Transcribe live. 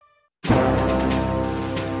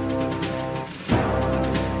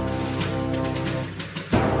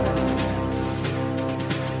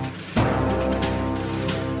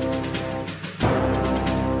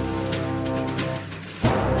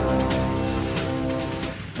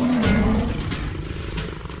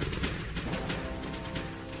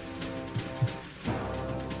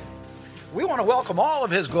to welcome all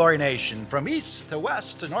of His Glory Nation from east to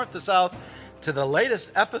west to north to south to the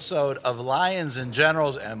latest episode of Lions and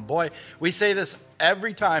Generals. And boy, we say this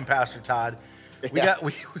every time, Pastor Todd. We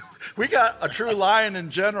got a true Lion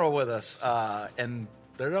and General with us, and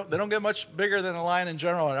they don't get much bigger than a Lion and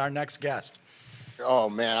General in our next guest.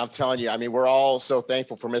 Oh, man, I'm telling you, I mean, we're all so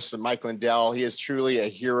thankful for Mr. Mike Lindell. He is truly a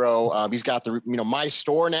hero. He's got the, My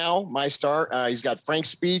Store now, My Start. He's got Frank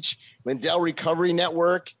Speech, Lindell Recovery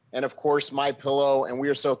Network, and, of course, My Pillow. And we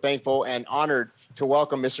are so thankful and honored to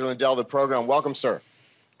welcome Mr. Lindell to the program. Welcome, sir.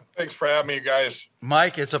 Thanks for having me, guys.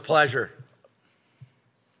 Mike, it's a pleasure.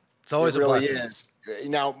 It's always a pleasure. It really is.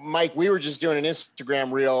 Now, Mike, we were just doing an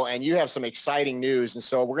Instagram reel, and you have some exciting news. And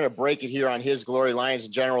so we're going to break it here on His Glory Lions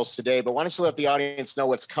and Generals today. But why don't you let the audience know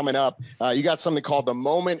what's coming up? You got something called the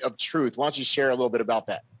Moment of Truth. Why don't you share a little bit about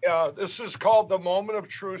that? Yeah, this is called the Moment of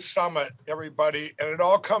Truth Summit, everybody. And it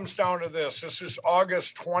all comes down to this. This is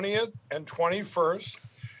August 20th and 21st.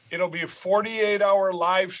 It'll be a 48-hour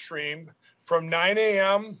live stream from 9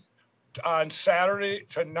 a.m. on Saturday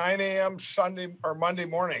to 9 a.m. Sunday or Monday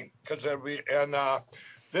morning, because it'll be, and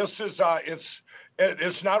this is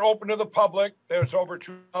it's not open to the public. There's over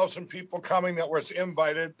 2,000 people coming that was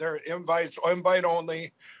invited. They're invite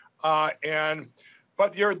only, but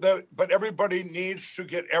everybody needs to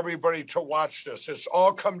get everybody to watch this. It's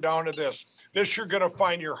all come down to this. You're going to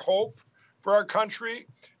find your hope for our country.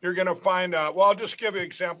 You're going to find I'll just give you an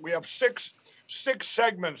example. We have six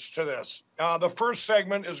segments to this. The first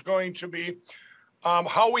segment is going to be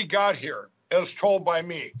how we got here, as told by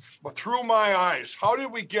me, but through my eyes. How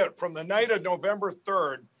did we get from the night of November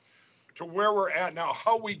 3rd to where we're at now?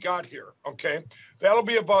 How we got here? Okay, that'll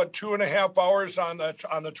be about 2.5 hours on the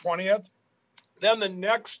 20th. Then the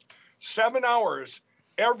next 7 hours,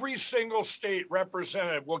 every single state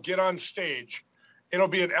representative will get on stage. It'll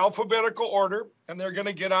be in alphabetical order, and they're going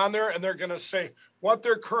to get on there and they're going to say what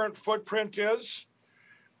their current footprint is,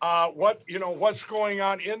 what's going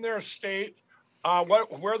on in their state,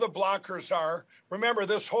 where the blockers are. Remember,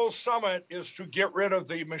 this whole summit is to get rid of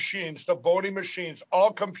the machines, the voting machines,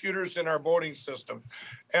 all computers in our voting system,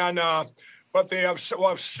 and but we'll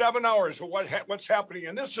have 7 hours of what's happening,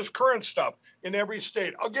 and this is current stuff in every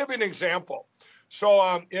state. I'll give you an example.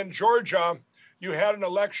 So in Georgia, you had an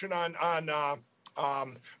election on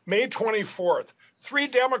May 24th, 3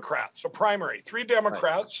 Democrats, a primary, 3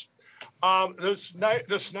 Democrats. Right.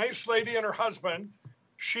 This nice lady and her husband,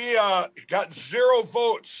 she got 0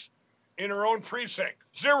 votes in her own precinct.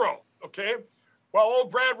 0. Okay. Well,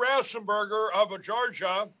 old Brad Rassenberger of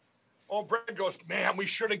Georgia, old Brad goes, man, we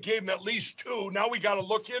should have gave him at least 2. Now we got to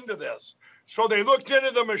look into this. So they looked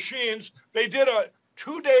into the machines. They did a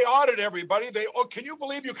 2-day audit, everybody. Can you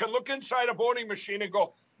believe you can look inside a voting machine and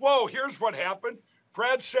go, whoa, here's what happened.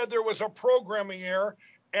 Brad said there was a programming error,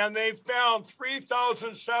 and they found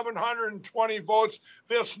 3,720 votes.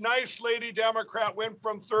 This nice lady Democrat went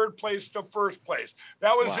from 3rd place to 1st place.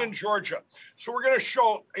 That was in Georgia. So we're going to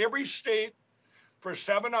show every state for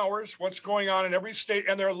 7 hours what's going on in every state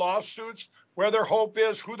and their lawsuits, where their hope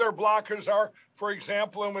is, who their blockers are. For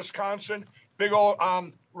example, in Wisconsin, big old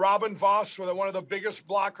Robin Vos, one of the biggest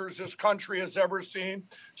blockers this country has ever seen,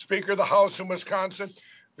 Speaker of the House in Wisconsin.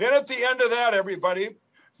 Then at the end of that, everybody,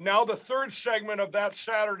 now the third segment of that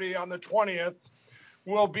Saturday on the 20th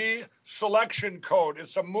will be Selection Code.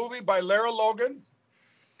 It's a movie by Lara Logan,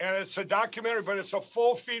 and it's a documentary, but it's a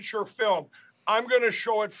full feature film. I'm going to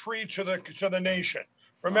show it free to the nation.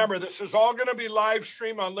 Remember, this is all going to be live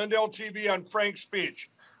streamed on Lindell TV on Frank Speech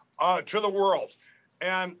to the world.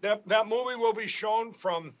 And that movie will be shown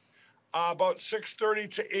from about 6:30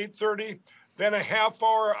 to 8:30. Then a half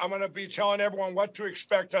hour, I'm going to be telling everyone what to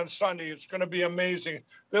expect on Sunday. It's going to be amazing.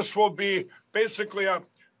 This will be basically a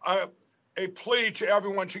plea to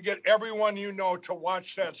everyone to get everyone to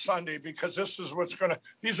watch that Sunday, because these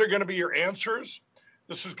are going to be your answers.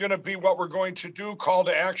 This is going to be what we're going to do, call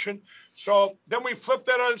to action. So then we flip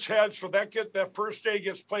that on its head. So that first day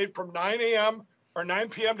gets played from 9 a.m. or 9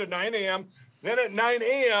 p.m. to 9 a.m. Then at 9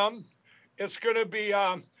 a.m., it's going to be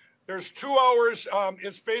there's 2 hours.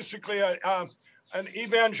 It's basically an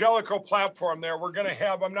evangelical platform there. We're going to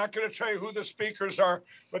have, I'm not going to tell you who the speakers are,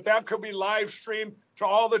 but that could be live streamed to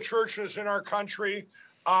all the churches in our country.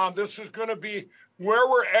 This is going to be where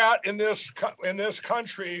we're at in this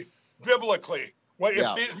country biblically.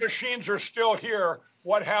 If these machines are still here,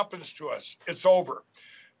 what happens to us? It's over.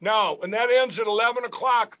 Now, and that ends at 11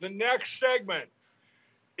 o'clock. The next segment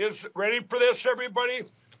is, ready for this, everybody?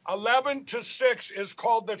 11 to 6 is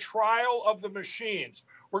called the Trial of the Machines.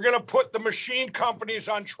 We're going to put the machine companies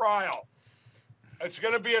on trial. It's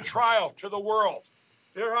going to be a trial to the world.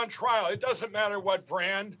 They're on trial. It doesn't matter what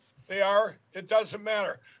brand. They are. It doesn't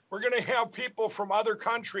matter. We're going to have people from other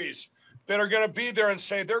countries that are going to be there and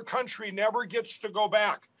say their country never gets to go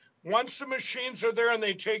back. Once the machines are there and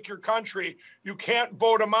they take your country, you can't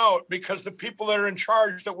vote them out because the people that are in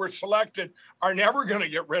charge that were selected are never going to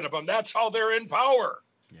get rid of them. That's how they're in power.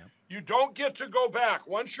 Yep. You don't get to go back.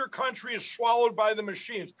 Once your country is swallowed by the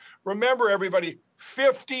machines, remember everybody,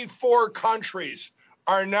 54 countries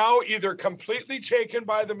are now either completely taken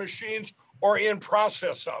by the machines or in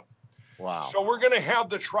process of. Wow. So we're going to have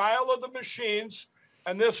the trial of the machines,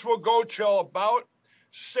 and this will go till about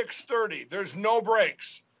 6:30. There's no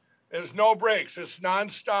breaks. There's no breaks. It's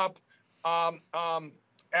nonstop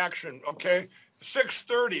action, okay?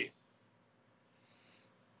 6:30.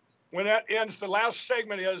 When that ends, the last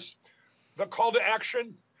segment is the call to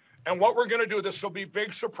action. And what we're going to do, this will be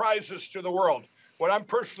big surprises to the world. What I'm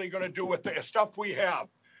personally going to do with the stuff we have.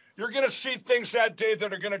 You're going to see things that day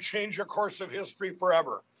that are going to change the course of history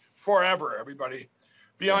forever. Forever, everybody.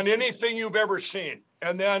 Beyond anything you've ever seen.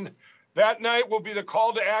 And then that night will be the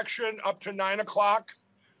call to action up to 9 o'clock.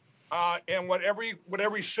 And what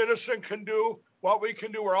every citizen can do, what we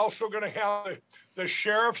can do, we're also going to have the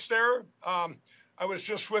sheriffs there. I was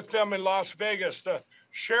just with them in Las Vegas. The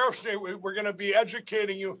sheriffs, we're going to be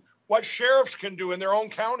educating you what sheriffs can do in their own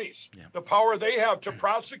counties, the power they have to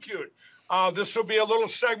prosecute. This will be a little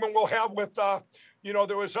segment we'll have with,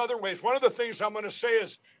 there was other ways. One of the things I'm going to say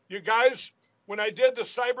is, you guys, when I did the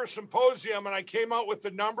cyber symposium and I came out with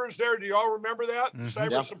the numbers there, do you all remember that? Mm-hmm.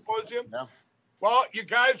 Cyber symposium? Yeah. Well, you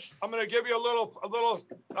guys, I'm going to give you a little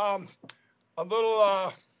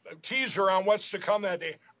teaser on what's to come that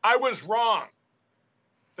day. I was wrong.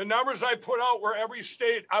 The numbers I put out were every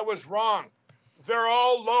state. I was wrong. They're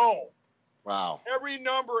all low. Wow. Every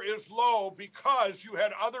number is low because you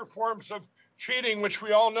had other forms of cheating, which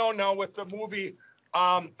we all know now with the movie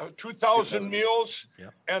 2000 Mules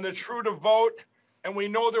and the True to Vote. And we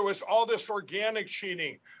know there was all this organic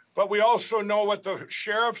cheating, but we also know what the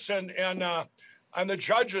sheriffs and the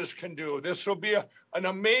judges can do. This will be an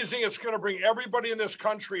amazing, it's going to bring everybody in this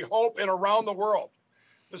country hope and around the world.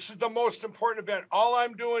 This is the most important event. All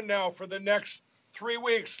I'm doing now for the next 3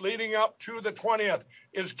 weeks leading up to the 20th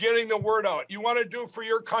is getting the word out. You want to do for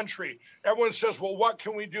your country. Everyone says, well, what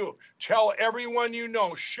can we do? Tell everyone you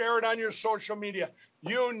know, share it on your social media.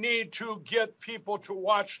 You need to get people to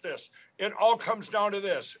watch this. It all comes down to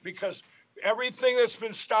this, because everything that's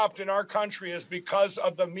been stopped in our country is because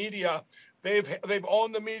of the media. They've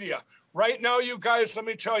owned the media. Right now, you guys, let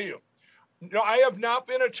me tell you, I have not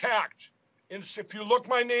been attacked. If you look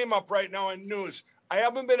my name up right now in news, I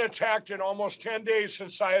haven't been attacked in almost 10 days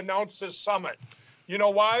since I announced this summit. You know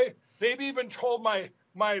why? They've even told my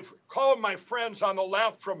friends on the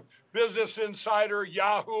left from Business Insider,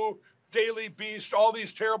 Yahoo, Daily Beast, all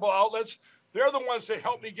these terrible outlets. They're the ones that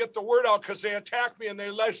helped me get the word out because they attacked me and they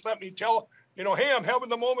let me tell, hey, I'm having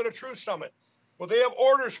the Moment of Truth Summit. Well, they have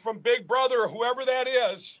orders from Big Brother, whoever that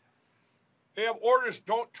is. They have orders,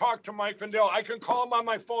 don't talk to Mike Lindell. I can call them on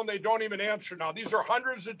my phone. They don't even answer now. These are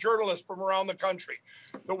hundreds of journalists from around the country.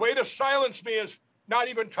 The way to silence me is not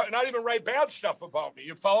even write bad stuff about me.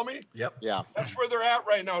 You follow me? Yep. Yeah. That's where they're at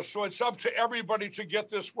right now. So it's up to everybody to get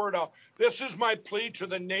this word out. This is my plea to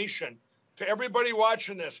the nation, to everybody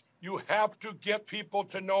watching this. You have to get people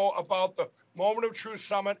to know about the Moment of Truth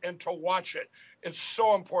Summit and to watch it. It's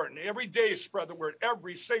so important. Every day, spread the word.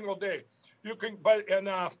 Every single day. You can,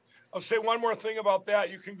 I'll say one more thing about that.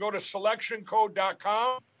 You can go to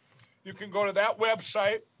selectioncode.com. You can go to that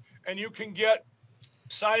website and you can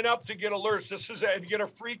sign up to get alerts. You get a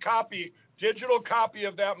free copy, digital copy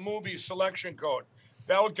of that movie, Selection Code.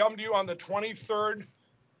 That will come to you on the 23rd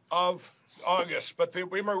of August. But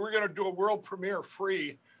we're going to do a world premiere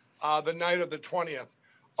free the night of the 20th.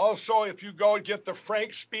 Also, if you go get the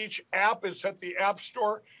Frank Speech app, it's at the App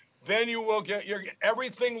Store. Then you will get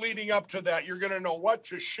everything leading up to that. You're going to know what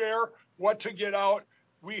to share, what to get out.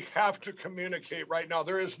 We have to communicate right now.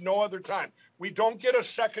 There is no other time. We don't get a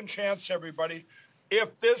second chance, everybody.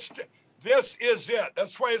 If this is it.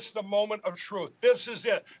 That's why it's the moment of truth. This is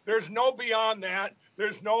it. There's no beyond that.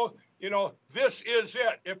 There's no, this is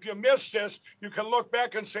it. If you miss this, you can look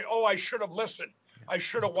back and say, oh, I should have listened. I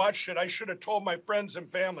should have watched it. I should have told my friends and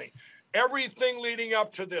family. Everything leading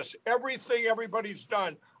up to this, everything everybody's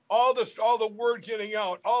done, all the word getting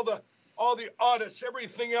out, all the audits,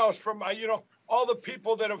 everything else from all the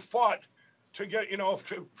people that have fought to get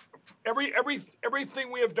to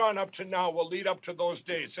everything we have done up to now will lead up to those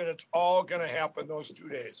days, and it's all going to happen those 2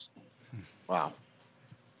 days. Wow.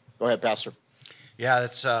 Go ahead, Pastor. Yeah,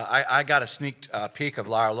 it's I got a sneak peek of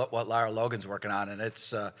what Lara Logan's working on, and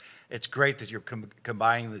it's great that you're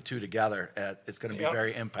combining the two together. It's going to be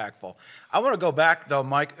very impactful. I want to go back though,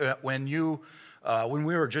 Mike, when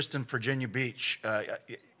we were just in Virginia Beach,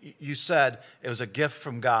 you said it was a gift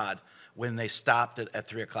from God when they stopped it at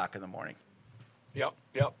 3:00 in the morning. Yep.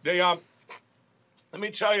 They let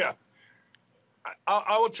me tell you,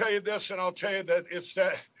 I will tell you this, and I'll tell you that it's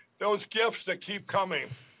those gifts that keep coming.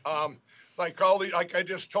 Like I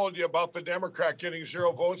just told you about the Democrat getting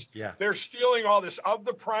 0 votes. Yeah. They're stealing all this. Of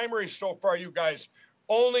the primaries so far, you guys,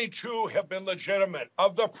 only 2 have been legitimate.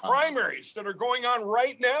 Of the primaries that are going on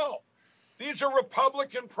right now, these are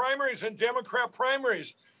Republican primaries and Democrat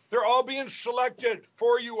primaries. They're all being selected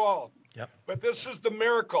for you all. Yep. But this is the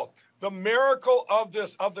miracle. The miracle of the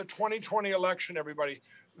 2020 election, everybody.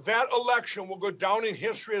 That election will go down in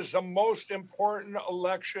history as the most important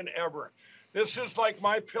election ever. This is like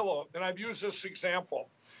my pillow, and I've used this example.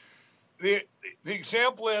 The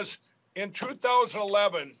example is in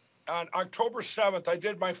 2011, on October 7th, I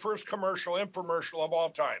did my first infomercial of all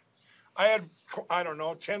time. I had,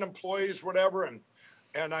 10 employees, whatever,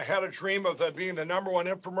 and I had a dream of that being the #1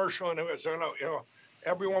 infomercial, and it was,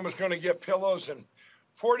 everyone was going to get pillows. And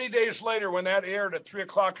 40 days later, when that aired at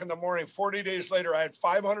 3:00 in the morning, 40 days later, I had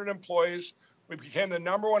 500 employees. We became the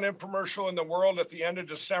 #1 infomercial in the world at the end of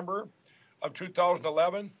December of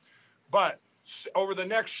 2011. But over the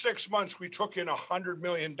next 6 months, we took in $100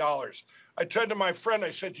 million. I said to my friend, I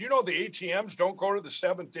said, do you know the ATMs don't go to the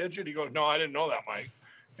 7th digit? He goes, no, I didn't know that, Mike.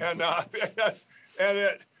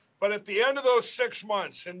 But at the end of those 6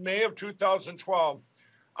 months, in May of 2012,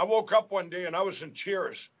 I woke up one day and I was in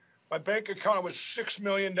tears. My bank account was $6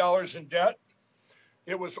 million in debt.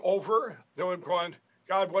 It was over. They were going,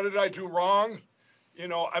 God, what did I do wrong?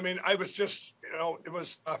 I was just,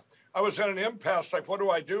 I was at an impasse, like, what do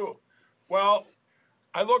I do? Well,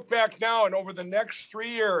 I look back now, and over the next 3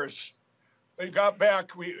 years, we got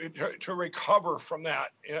back to recover from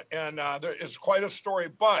that. And it's quite a story.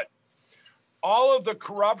 But all of the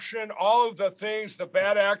corruption, all of the things, the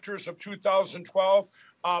bad actors of 2012,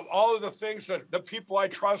 all of the things that the people I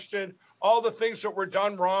trusted, all the things that were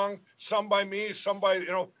done wrong, some by me, some by,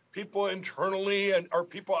 people internally or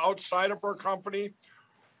people outside of our company.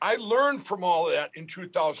 I learned from all of that in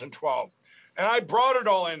 2012, and I brought it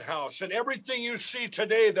all in-house. And everything you see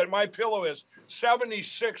today that My Pillow is,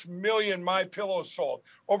 76 million My Pillows sold,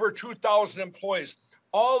 over 2,000 employees.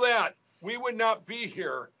 All that, we would not be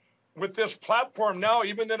here with this platform now,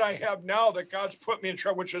 even that I have now that God's put me in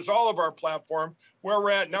charge, which is all of our platform, where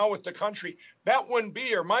we're at now with the country. That wouldn't be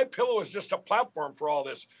here. My Pillow is just a platform for all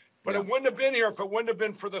this. But It wouldn't have been here if it wouldn't have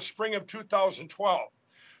been for the spring of 2012.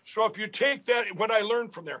 So if you take that, what I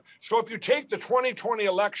learned from there. So if you take the 2020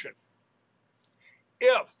 election,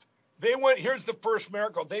 if they went, here's the first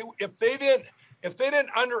miracle. If they didn't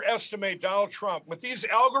underestimate Donald Trump with these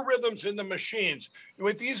algorithms in the machines,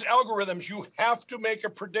 with these algorithms, you have to make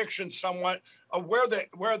a prediction somewhat of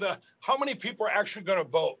how many people are actually going to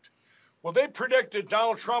vote. Well, they predicted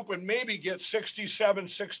Donald Trump would maybe get 67,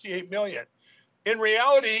 68 million. In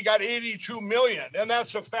reality, he got 82 million. And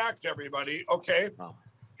that's a fact, everybody. Okay. Wow.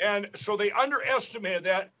 And so they underestimated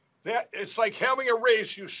that. That it's like having a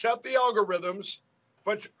race. You set the algorithms,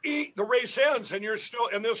 but the race ends and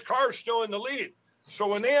this car's still in the lead. So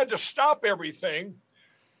when they had to stop everything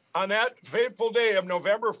on that fateful day of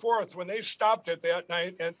November 4th, when they stopped it that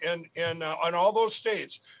night and on all those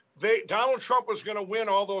states, Donald Trump was going to win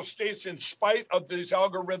all those states in spite of these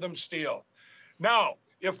algorithm steal. Now,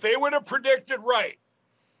 if they would have predicted right,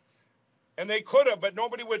 and they could have, but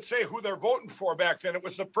nobody would say who they're voting for back then. It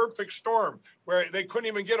was the perfect storm where they couldn't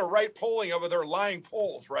even get a right polling of their lying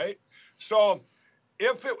polls, right? So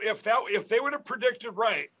if they would have predicted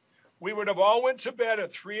right, we would have all went to bed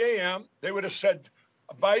at 3 a.m. They would have said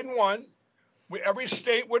Biden won. Every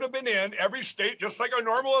state would have been in, every state, just like a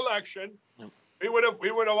normal election. We would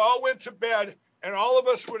have all went to bed, and all of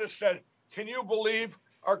us would have said, can you believe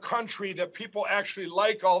our country that people actually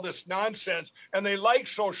like all this nonsense and they like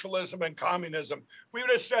socialism and communism? We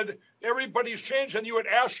would have said everybody's changed, and you would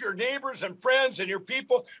ask your neighbors and friends and your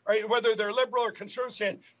people, right, whether they're liberal or conservative,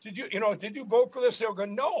 saying, did you vote for this? They'll go,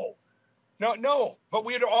 no. But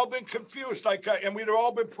we'd have all been confused, and we'd have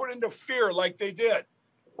all been put into fear like they did.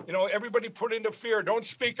 Everybody put into fear. Don't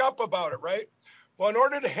speak up about it, right? Well, in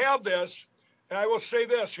order to have this, and I will say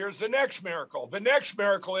this, here's the next miracle. The next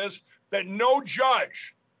miracle is that no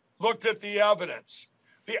judge looked at the evidence.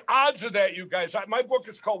 The odds of that, you guys, my book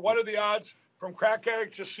is called What Are the Odds? From Crack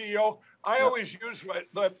Addict to CEO. I always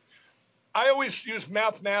use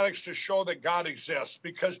mathematics to show that God exists,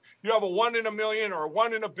 because you have a 1 in a million or a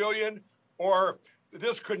 1 in a billion or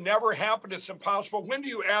this could never happen, it's impossible. When do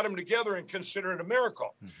you add them together and consider it a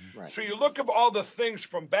miracle? Right. So you look at all the things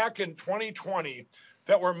from back in 2020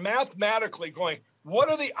 that were mathematically going, what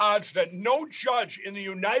are the odds that no judge in the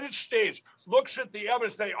United States looks at the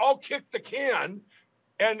evidence? They all kick the can.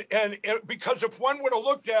 And because if one would have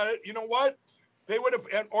looked at it, you know what? They would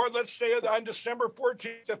have, or let's say on December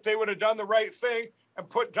 14th, if they would have done the right thing and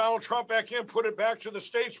put Donald Trump back in, put it back to the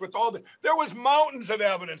states with all there was mountains of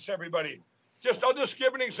evidence, everybody. I'll just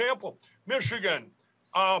give an example. Michigan,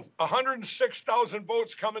 106,000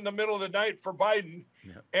 votes come in the middle of the night for Biden.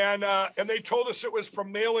 Yeah. And they told us it was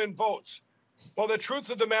from mail-in votes. Well, the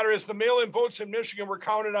truth of the matter is the mail-in votes in Michigan were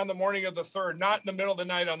counted on the morning of the 3rd, not in the middle of the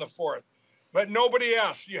night on the 4th. But nobody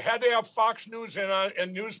asked. You had to have Fox News and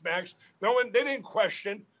Newsmax. No one, they didn't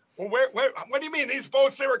question. Well, what do you mean? These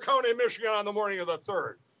votes, they were counted in Michigan on the morning of the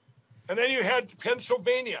 3rd. And then you had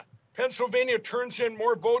Pennsylvania. Pennsylvania turns in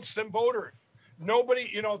more votes than voters.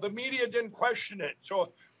 Nobody, the media didn't question it.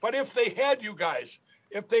 So, but if they had, you guys,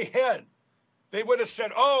 they would have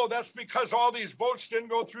said, oh, that's because all these votes didn't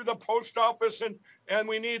go through the post office and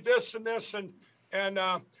we need this and this. And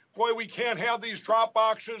boy, we can't have these drop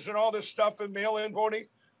boxes and all this stuff and mail-in voting.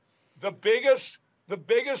 The biggest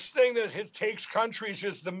thing that it takes countries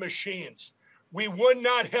is the machines. We would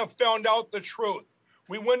not have found out the truth.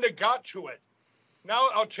 We wouldn't have got to it. Now,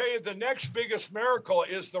 I'll tell you, the next biggest miracle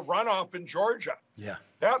is the runoff in Georgia. Yeah.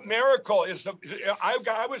 That miracle is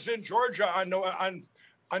I was in Georgia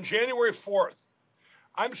on January 4th.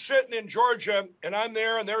 I'm sitting in Georgia, and I'm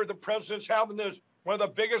there, and the president's having one of the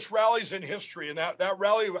biggest rallies in history. And that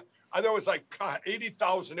rally, I think it was like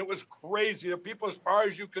 80,000. It was crazy. The people as far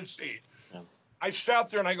as you could see. Yeah. I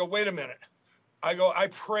sat there, and I go, wait a minute. I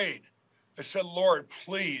prayed. I said, Lord,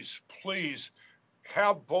 please, please,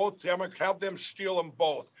 have them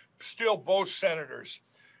steal both senators.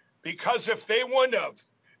 Because if they wouldn't have,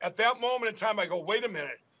 at that moment in time, I go, wait a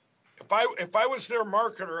minute. If I was their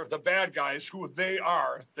marketer of the bad guys, who they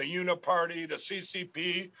are, the Uniparty, the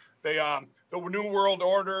CCP, the New World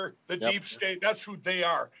Order, the Deep State, that's who they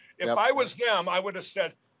are. If I was them, I would have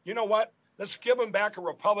said, you know what? Let's give them back a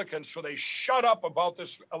Republican so they shut up about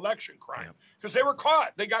this election crime. Because they were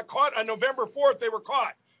caught. They got caught on November 4th. They were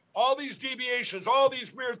caught. All these deviations, all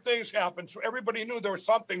these weird things happened. So everybody knew there was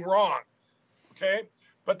something wrong. Okay?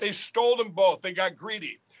 But they stole them both. They got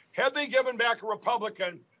greedy. Had they given back a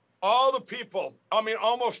Republican, all the people,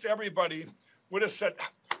 almost everybody would have said,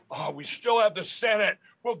 oh, we still have the Senate.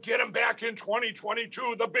 We'll get them back in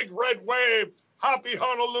 2022, the big red wave, happy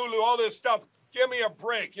Honolulu, all this stuff. Give me a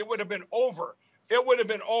break. It would have been over. It would have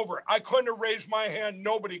been over. I couldn't have raised my hand.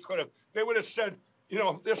 Nobody could have. They would have said,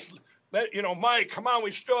 Mike, come on,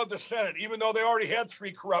 we still have the Senate, even though they already had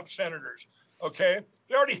 3 corrupt senators. Okay?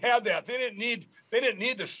 They already had that. They didn't need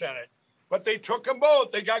the Senate. But they took them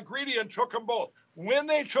both. They got greedy and took them both. When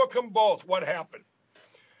they took them both, what happened?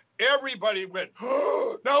 Everybody went,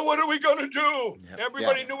 oh, now what are we going to do? Yep.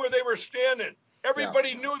 Everybody knew where they were standing.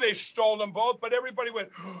 Everybody knew they stole them both, but everybody went,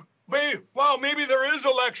 maybe there is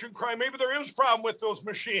election crime. Maybe there is a problem with those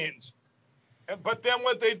machines. But then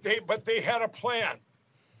they had a plan,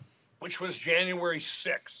 which was January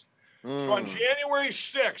 6th. So on January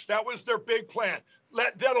 6th, that was their big plan.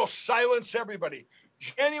 That'll silence everybody.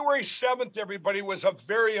 January 7th, everybody, was a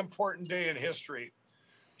very important day in history.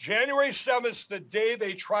 January 7th, the day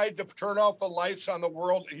they tried to turn off the lights on the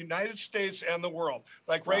world, the United States and the world.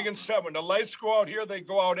 Like Reagan said, when the lights go out here, they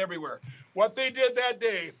go out everywhere. What they did that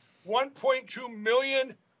day, 1.2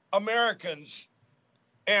 million Americans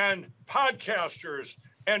and podcasters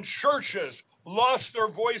and churches lost their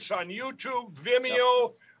voice on YouTube,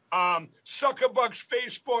 Vimeo, Zuckerberg's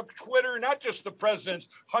Facebook, Twitter, not just the president's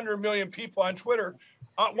 100 million people on Twitter.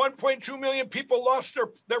 1.2 million people lost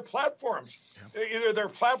their platforms, either their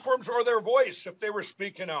platforms or their voice if they were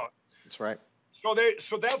speaking out. That's right.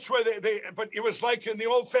 So that's why but it was like in the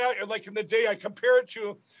like in the day I compare it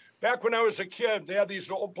to back when I was a kid, they had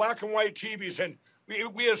these old black and white TVs, and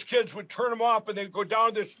we as kids would turn them off and they'd go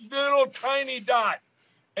down this little tiny dot,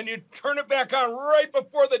 and you'd turn it back on right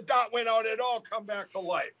before the dot went out, it'd all come back to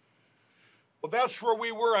life. Well, that's where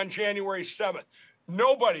we were on January 7th.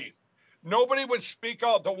 Nobody would speak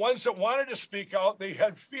out. The ones that wanted to speak out, they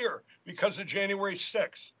had fear because of January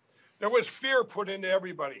 6th. There was fear put into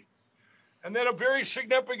everybody. And then a very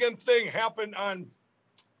significant thing happened on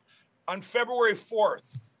February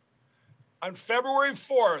 4th. On February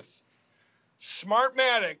 4th,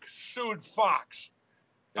 Smartmatic sued Fox.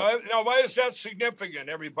 Now, why is that significant,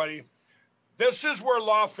 everybody? This is where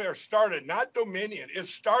lawfare started, not Dominion. It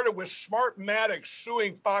started with Smartmatic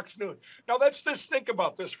suing Fox News. Now, let's just think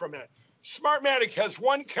about this for a minute. Smartmatic has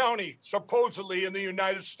one county supposedly in the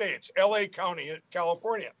United States, LA County in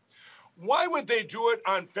California. Why would they do it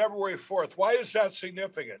on February 4th? Why is that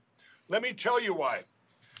significant? Let me tell you why.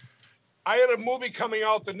 I had a movie coming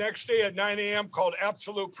out the next day at 9 a.m. called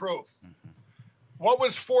Absolute Proof. What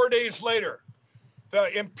was 4 days later?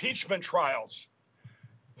 The impeachment trials.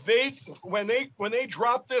 When they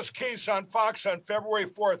dropped this case on Fox on February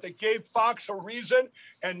 4th, it gave Fox a reason,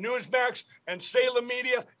 and Newsmax and Salem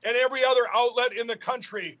Media and every other outlet in the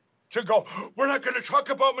country to go, we're not going to talk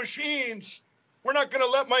about machines. We're not going to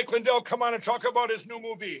let Mike Lindell come on and talk about his new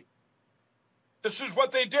movie. This is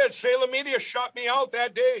what they did. Salem Media shut me out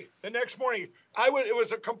that day. The next morning, it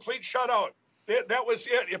was a complete shutout. That was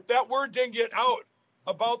it. If that word didn't get out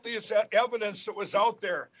about this evidence that was out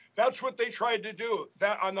there, that's what they tried to do.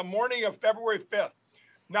 That on the morning of February 5th,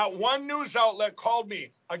 not one news outlet called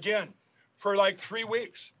me again for like 3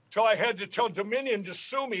 weeks till I had to tell Dominion to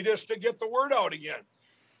sue me just to get the word out again.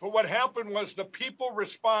 But what happened was the people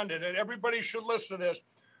responded, and everybody should listen to this.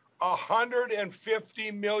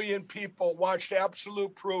 150 million people watched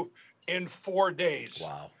Absolute Proof in 4 days.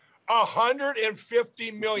 Wow.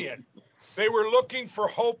 150 million. They were looking for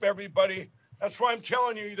hope, everybody. That's why I'm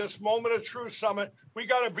telling you, this Moment of Truth Summit, we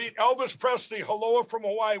got to beat Elvis Presley, Aloha from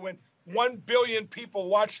Hawaii, when 1 billion people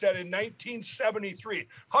watched that in 1973.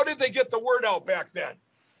 How did they get the word out back then?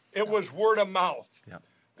 It was word of mouth. Yep.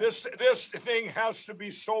 This thing has to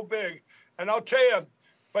be so big. And I'll tell you,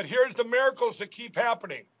 but here's the miracles that keep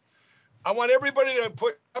happening. I want everybody to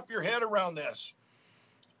put up your head around this.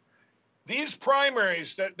 These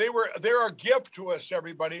primaries they're a gift to us,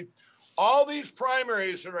 everybody. All these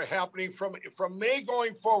primaries that are happening from May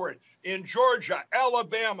going forward in Georgia,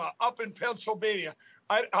 Alabama, up in Pennsylvania,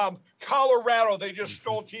 Colorado, they just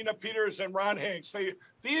stole Tina Peters and Ron Hanks.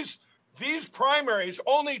 These primaries,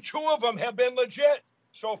 only 2 of them have been legit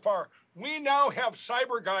so far. We now have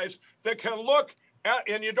cyber guys that can look at,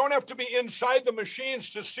 and you don't have to be inside the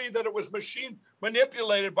machines to see that it was machine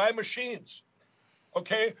manipulated by machines.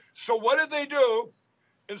 Okay, so what did they do?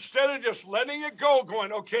 Instead of just letting it go,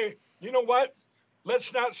 going, okay, you know what?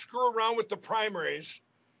 Let's not screw around with the primaries,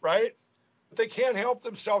 right? They can't help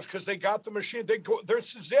themselves because they got the machine. They go,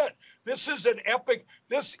 this is it. This is an epic,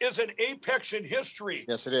 this is an apex in history.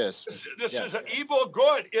 Yes, it is. This is an evil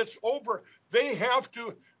good. It's over. They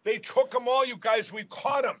took them all, you guys. We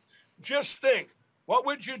caught them. Just think, what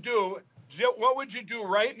would you do? What would you do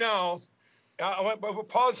right now? We'll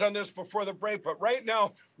pause on this before the break, but right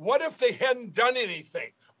now, what if they hadn't done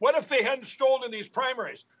anything? What if they hadn't stolen these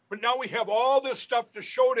primaries? But now we have all this stuff to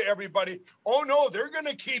show to everybody. Oh no, they're going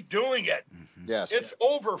to keep doing it. Mm-hmm. Yes. It's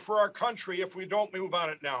over for our country if we don't move on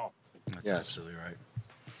it now. That's absolutely right.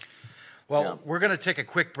 Well, we're going to take a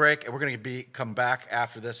quick break, and we're going to come back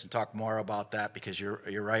after this and talk more about that, because you're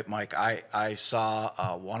right, Mike. I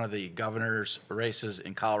saw one of the governor's races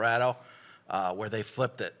in Colorado where they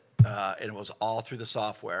flipped it, and it was all through the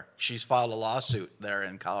software. She's filed a lawsuit there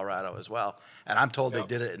in Colorado as well, and I'm told they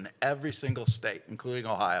did it in every single state, including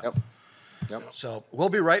Ohio. Yep. So we'll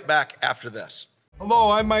be right back after this.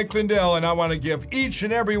 Hello, I'm Mike Lindell, and I want to give each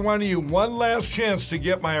and every one of you one last chance to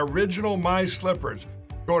get my original My Slippers.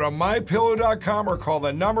 Go to MyPillow.com or call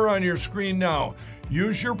the number on your screen now.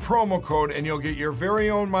 Use your promo code and you'll get your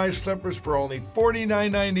very own My Slippers for only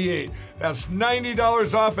 $49.98. That's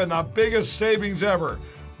 $90 off and the biggest savings ever.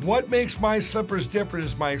 What makes My Slippers different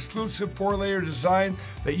is my exclusive 4-layer design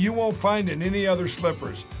that you won't find in any other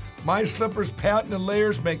slippers. My Slippers' patented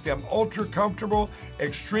layers make them ultra comfortable,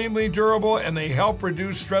 extremely durable, and they help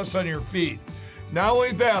reduce stress on your feet. Not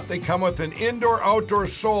only that, they come with an indoor-outdoor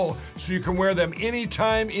sole so you can wear them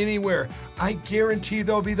anytime, anywhere. I guarantee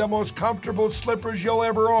they'll be the most comfortable slippers you'll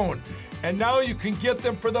ever own. And now you can get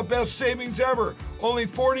them for the best savings ever, only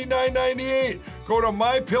 $49.98. Go to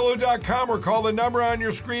MyPillow.com or call the number on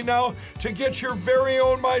your screen now to get your very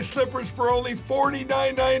own My Slippers for only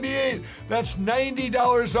 $49.98. That's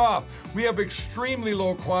 $90 off. We have extremely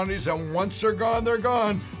low quantities, and once they're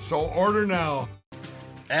gone, so order now.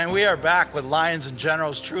 And we are back with Lions and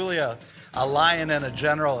Generals, truly a lion and a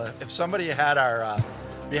general. If somebody had our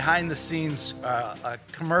behind the scenes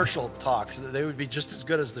commercial talks, they would be just as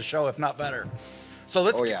good as the show, if not better. So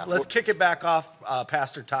let's kick it back off,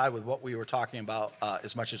 Pastor Todd, with what we were talking about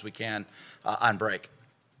as much as we can on break.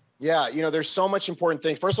 Yeah, there's so much important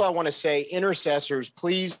things. First of all, I want to say, intercessors,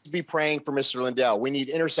 please be praying for Mr. Lindell. We need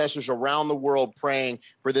intercessors around the world praying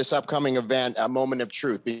for this upcoming event, A Moment of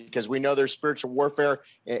Truth, because we know there's spiritual warfare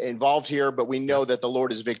involved here, but we know that the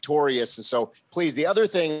Lord is victorious. And so please, the other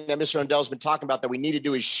thing that Mr. Lindell's been talking about that we need to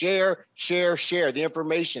do is share the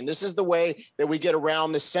information. This is the way that we get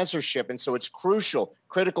around the censorship. And so it's crucial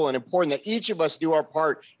critical and important that each of us do our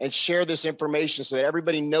part and share this information so that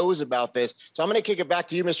everybody knows about this. So I'm going to kick it back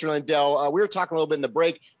to you, Mr. Lindell. We were talking a little bit in the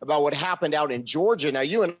break about what happened out in Georgia. Now,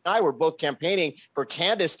 you and I were both campaigning for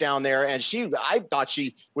Candace down there, and I thought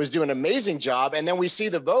she was doing an amazing job. And then we see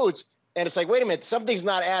the votes, and it's like, wait a minute, something's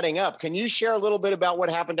not adding up. Can you share a little bit about what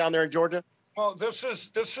happened down there in Georgia? Well, this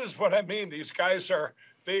is what I mean. These guys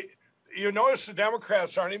you notice the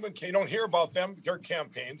Democrats aren't even, you don't hear about them, their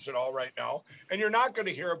campaigns at all right now. And you're not going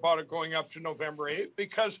to hear about it going up to November 8th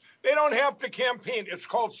because they don't have to campaign. It's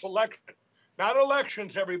called selection, not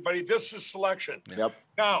elections, everybody. This is selection. Yep.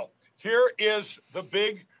 Now, here is the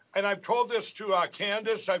big, and I've told this to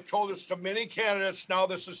Candace. I've told this to many candidates. Now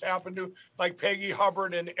this has happened to like Peggy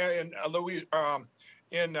Hubbard in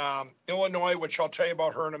Illinois, which I'll tell you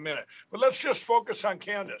about her in a minute. But let's just focus on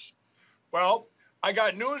Candace. Well, I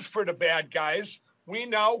got news for the bad guys. We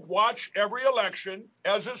now watch every election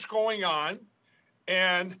as it's going on.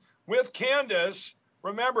 And with Candace,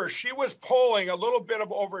 remember, she was polling a little bit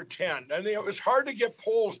of over 10. And it was hard to get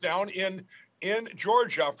polls down in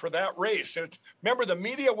Georgia for that race. Remember, the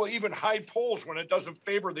media will even hide polls when it doesn't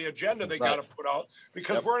favor the agenda they got to put out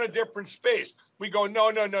because we're in a different space. We go,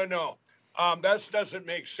 no. That doesn't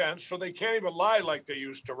make sense. So they can't even lie like they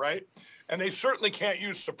used to, right? And they certainly can't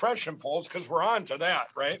use suppression polls because we're on to that,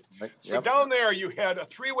 right? Yep. So down there, you had a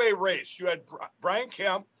three-way race. You had Brian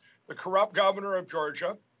Kemp, the corrupt governor of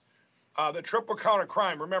Georgia, the triple count of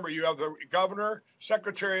crime. Remember, you have the governor,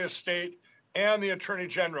 secretary of state, and the attorney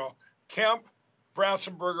general. Kemp,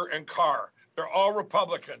 Brassenberger, and Carr. They're all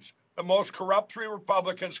Republicans. The most corrupt three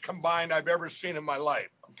Republicans combined I've ever seen in my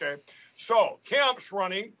life, okay? So Kemp's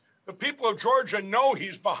running. The people of Georgia know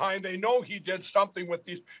he's behind. They know he did something with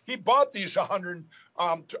these. He bought these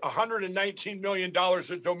 $119 million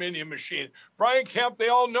of Dominion machine. Brian Kemp, they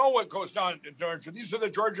all know what goes down in Georgia. These are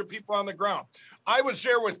the Georgia people on the ground. I was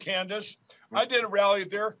there with Candace. I did a rally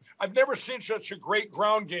there. I've never seen such a great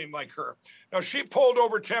ground game like her. Now, she pulled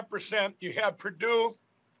over 10%. You had Perdue.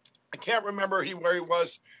 I can't remember where he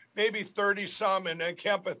was, maybe 30-some, and then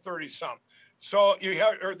Kemp at 30-some. So you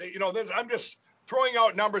had, I'm just throwing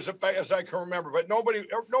out numbers as I can remember, but nobody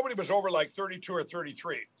was over like 32 or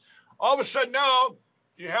 33. All of a sudden now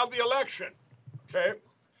you have the election, okay?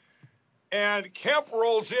 And Kemp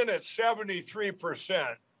rolls in at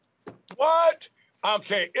 73%. What?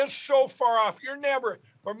 Okay, it's so far off.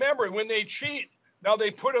 Remember when they cheat, now they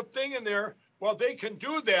put a thing in there. Well, they can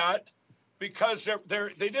do that because they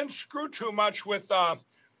didn't screw too much with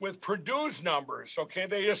Purdue's numbers, okay?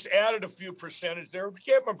 They just added a few percentage there,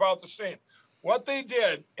 kept them about the same. What they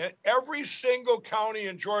did in every single county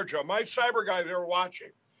in Georgia, my cyber guy, they were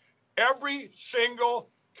watching, every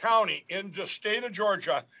single county in the state of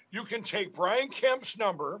Georgia, you can take Brian Kemp's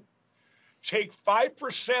number, take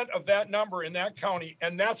 5% of that number in that county,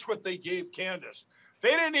 and that's what they gave Candace.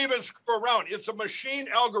 They didn't even screw around. It's a machine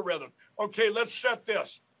algorithm. Okay, let's set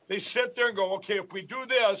this. They sit there and go, okay, if we do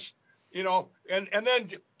this, and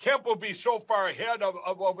then Kemp will be so far ahead of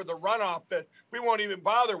over the runoff that we won't even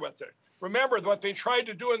bother with it. Remember, what they tried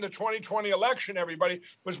to do in the 2020 election, everybody,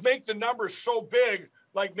 was make the numbers so big,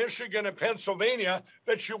 like Michigan and Pennsylvania,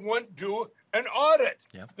 that you wouldn't do an audit.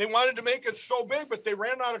 Yep. They wanted to make it so big, but they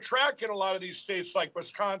ran out of track in a lot of these states like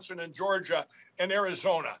Wisconsin and Georgia and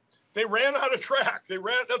Arizona. They ran out of track.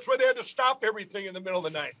 That's why they had to stop everything in the middle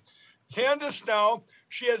of the night. Candace now,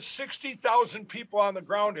 she has 60,000 people on the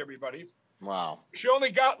ground, everybody. Wow. She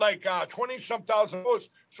only got like 20-some thousand votes.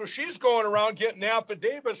 So she's going around getting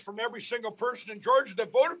affidavits from every single person in Georgia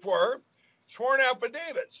that voted for her, sworn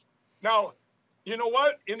affidavits. Now, you know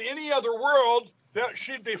what? In any other world,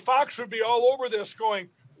 Fox would be all over this going,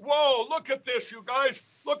 whoa, look at this, you guys.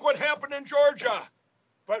 Look what happened in Georgia.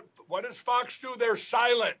 But what does Fox do? They're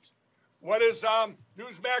silent. What does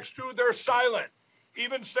Newsmax do? They're silent.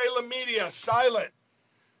 Even Salem Media, silent.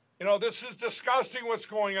 This is disgusting what's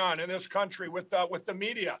going on in this country with the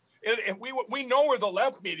media. And we know where the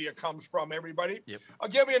left media comes from, everybody. Yep. I'll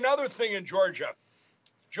give you another thing in Georgia.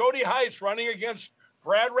 Jody Heiss running against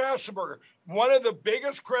Brad Rassenberger, one of the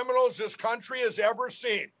biggest criminals this country has ever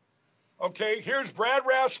seen. Okay, here's Brad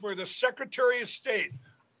Rassenberger, the Secretary of State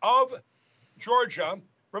of Georgia.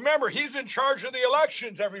 Remember, he's in charge of the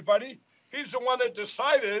elections, everybody. He's the one that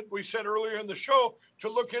decided, we said earlier in the show, to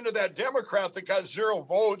look into that Democrat that got 0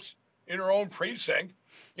 votes in her own precinct.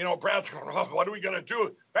 Brad's going, oh, what are we going to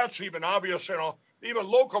do? That's even obvious, even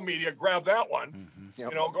local media grabbed that one. Mm-hmm.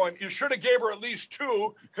 Yep. Going, you should have gave her at least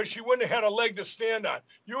 2 because she wouldn't have had a leg to stand on.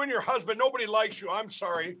 You and your husband, nobody likes you. I'm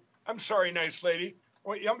sorry, nice lady.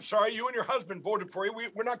 Well, I'm sorry, you and your husband voted for you.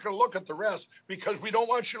 We're not going to look at the rest because we don't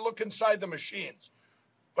want you to look inside the machines.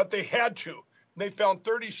 But they had to. And they found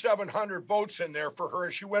 3,700 votes in there for her,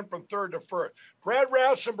 and she went from third to first. Brad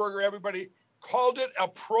Rassenberger, everybody, called it a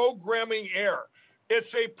programming error.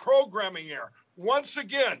 It's a programming error. Once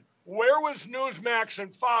again, where was Newsmax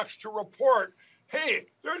and Fox to report, hey,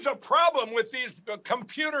 there's a problem with these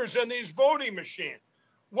computers and these voting machines?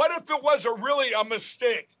 What if it was really a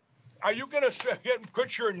mistake? Are you going to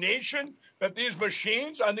put your nation at these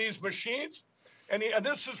machines, on these machines? And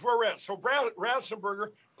this is where we're at. So Brad Rassenberger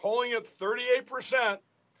polling at 38%.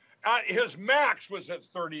 His max was at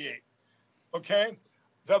 38. Okay.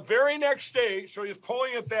 The very next day, so he's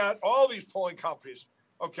polling at that, all these polling companies.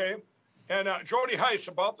 Okay. And Jody Heiss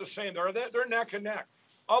about the same. They're neck and neck.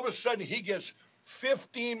 All of a sudden, he gets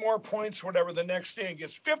 15 more points, whatever, the next day, and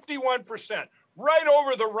gets 51%, right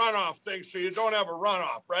over the runoff thing, so you don't have a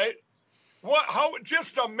runoff, right? What? How?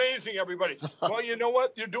 Just amazing, everybody. Well, you know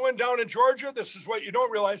what you're doing down in Georgia? This is what you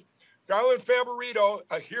don't realize. Garland Favorito,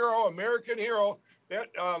 a hero, American hero, that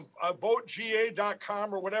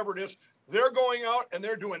VoteGA.com or whatever it is, they're going out and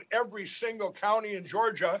they're doing every single county in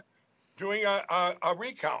Georgia doing a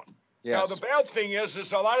recount. Yes. Now, the bad thing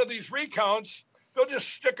is a lot of these recounts, they'll just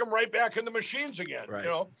stick them right back in the machines again, right. You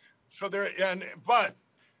know? So but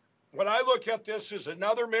when I look at this as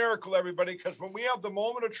another miracle, everybody, because when we have the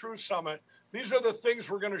Moment of Truth Summit, these are the things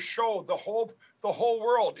we're going to show the whole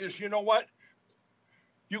world is, you know what?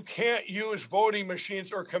 You can't use voting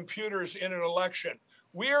machines or computers in an election.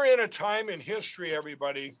 We are in a time in history,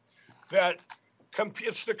 everybody, that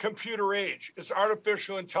it's the computer age. It's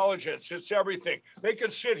artificial intelligence. It's everything. They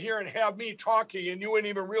could sit here and have me talking and you wouldn't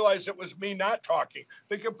even realize it was me not talking.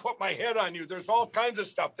 They can put my head on you. There's all kinds of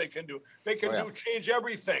stuff they can do. They can change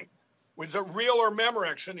everything. Was it real or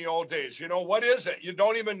Memorex in the old days? You know, what is it? You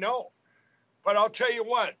don't even know. But I'll tell you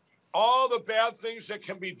what, all the bad things that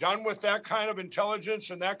can be done with that kind of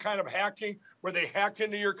intelligence and that kind of hacking, where they hack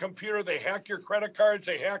into your computer, they hack your credit cards,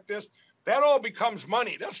 they hack this, that all becomes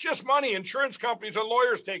money. That's just money. Insurance companies and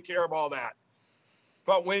lawyers take care of all that.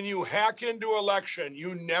 But when you hack into election,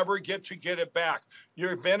 you never get it back.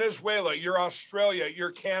 You're Venezuela, you're Australia,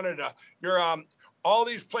 you're Canada, you're all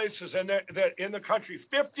these places that in the country,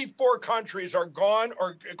 54 countries are gone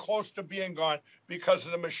or close to being gone because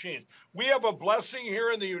of the machine. We have a blessing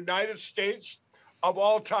here in the United States of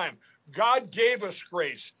all time. God gave us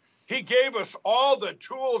grace. He gave us all the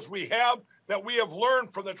tools we have that we have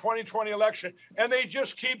learned from the 2020 election, and they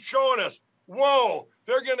just keep showing us, whoa,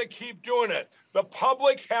 they're going to keep doing it. The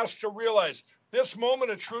public has to realize this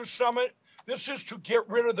Moment of Truth Summit, this is to get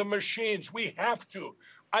rid of the machines. We have to.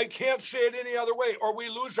 I can't say it any other way, or we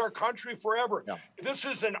lose our country forever. Yeah. This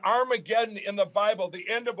is an Armageddon in the Bible, the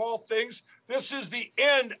end of all things. This is the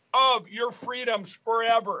end of your freedoms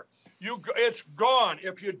forever. It's gone.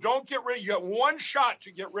 If you don't get rid, you got one shot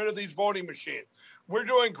to get rid of these voting machines. We're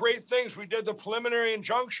doing great things. We did the preliminary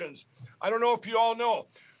injunctions. I don't know if you all know.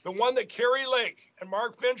 The one that Carrie Lake and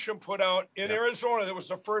Mark Fincham put out in Arizona, that was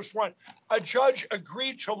the first one. A judge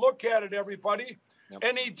agreed to look at it, everybody,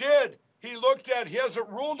 and he did. He hasn't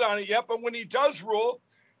ruled on it yet, but when he does rule,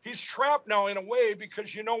 he's trapped now in a way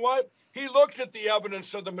because you know what? He looked at the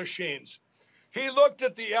evidence of the machines. He looked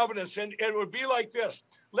at the evidence, and it would be like this.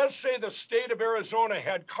 Let's say the state of Arizona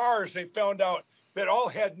had cars they found out that all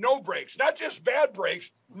had no brakes, not just bad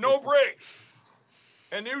brakes, no brakes.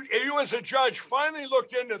 And you as a judge finally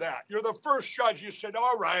looked into that. You're the first judge. You said,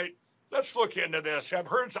 all right, let's look into this. I've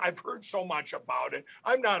heard so much about it.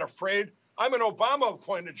 I'm not afraid. I'm an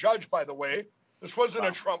Obama-appointed judge, by the way. This wasn't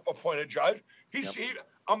a Trump-appointed judge. He's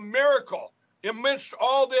a miracle. Amidst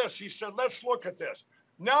all this, he said, let's look at this.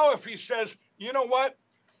 Now, if he says, you know what,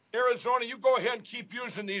 Arizona, you go ahead and keep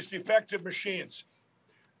using these defective machines.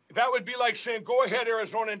 That would be like saying, go ahead,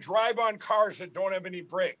 Arizona, and drive on cars that don't have any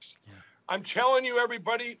brakes. Yeah. I'm telling you,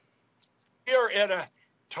 everybody, we're at a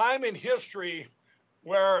time in history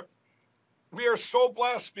where we are so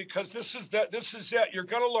blessed because this is it. You're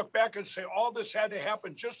going to look back and say, all this had to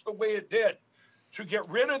happen just the way it did to get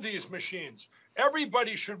rid of these machines.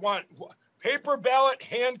 Everybody should want paper ballot,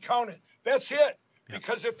 hand counted. That's it.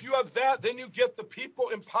 Because if you have that, then you get the people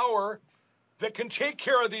in power that can take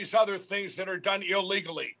care of these other things that are done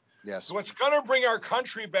illegally. Yes. So what's going to bring our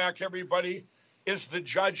country back, everybody, is the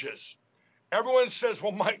judges. Everyone says,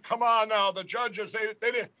 well, Mike, come on now. The judges,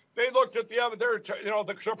 they looked at the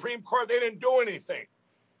the Supreme Court, they didn't do anything.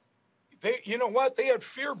 You know what? They had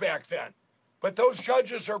fear back then. But those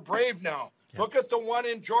judges are brave now. Yeah. Look at the one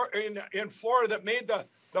in Florida that made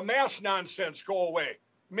the mask nonsense go away.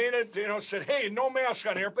 Made it, said, hey, no mask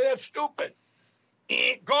on here, but that's stupid.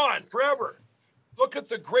 Gone forever. Look at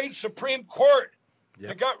the great Supreme Court. Yep.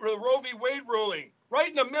 They got the Roe v. Wade ruling. right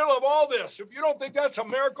in the middle of all this. If you don't think that's a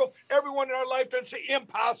miracle, everyone in our lifetime say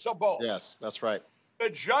impossible. Yes, that's right. The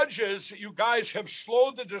judges, you guys, have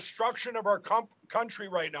slowed the destruction of our country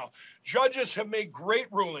right now. Judges have made great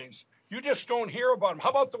rulings. You just don't hear about them. How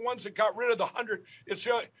about the ones that got rid of the 100?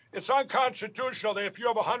 It's unconstitutional that if you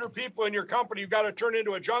have 100 people in your company, you've got to turn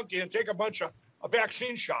into a junkie and take a bunch of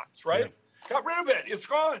vaccine shots, right? Yeah. Got rid of it. It's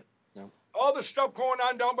gone. Yeah. All the stuff going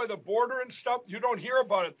on down by the border and stuff, you don't hear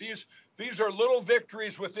about it. These are little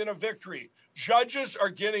victories within a victory. Judges are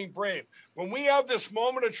getting brave. When we have this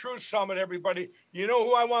Moment of Truth Summit, everybody, you know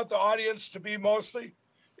who I want the audience to be mostly?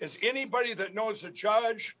 Is anybody that knows a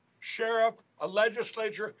judge, sheriff, a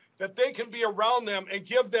legislature, that they can be around them and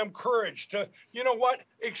give them courage to, you know what,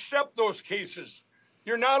 accept those cases.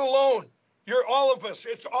 You're not alone. You're all of us.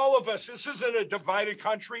 It's all of us. This isn't a divided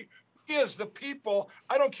country. We as the people,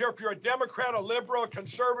 I don't care if you're a Democrat, a liberal, a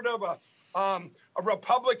conservative, a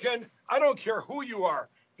Republican, I don't care who you are.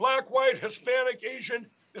 Black, white, Hispanic, Asian,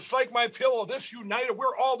 it's like my pillow. This united,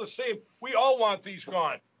 we're all the same. We all want these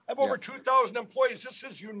gone. I have over 2,000 employees. This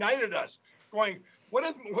has united us. Going,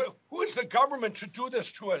 who is the government to do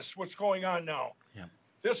this to us? What's going on now? Yeah.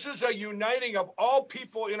 This is a uniting of all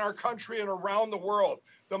people in our country and around the world.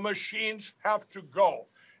 The machines have to go.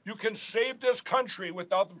 You can save this country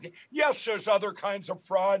without them. Yes, there's other kinds of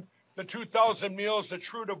fraud, the 2,000 meals, the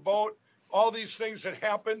true to vote, all these things that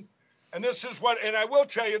happen. And this is what, and I will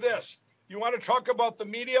tell you this, you want to talk about the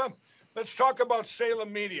media? Let's talk about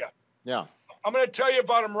Salem Media. Yeah. I'm going to tell you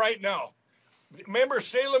about them right now. Remember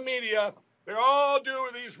Salem Media, they all do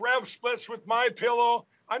these rev splits with My Pillow.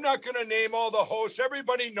 I'm not going to name all the hosts.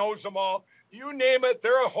 Everybody knows them all. You name it,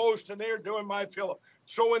 they're a host and they're doing My Pillow.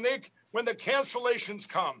 So when the cancellations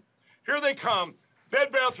come, here they come,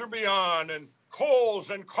 Bed Bath & Beyond and Kohl's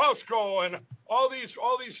and Costco and all these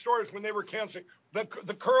stores when they were canceling. The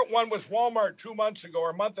current one was Walmart 2 months ago or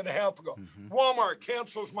a month and a half ago. Mm-hmm. Walmart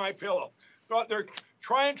cancels My Pillow. They're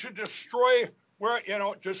trying to destroy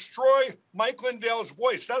Mike Lindell's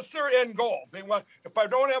voice. That's their end goal. They want, if I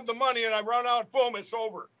don't have the money and I run out, boom, it's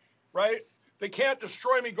over, right? They can't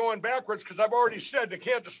destroy me going backwards because I've already said they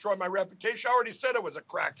can't destroy my reputation. I already said I was a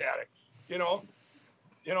crack addict. You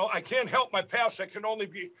know, I can't help my past. I can only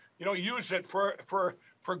be, use it for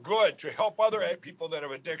good to help other people that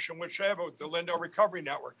have addiction, which I have with the Lindell Recovery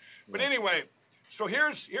Network. But anyway, so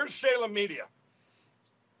here's Salem Media.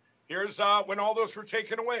 Here's when all those were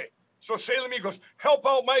taken away. So Salem Media goes, help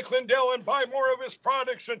out Mike Lindell and buy more of his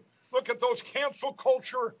products and look at those cancel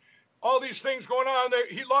culture, all these things going on there.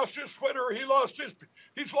 He lost his Twitter.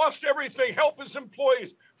 He's lost everything. Help his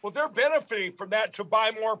employees. Well, they're benefiting from that to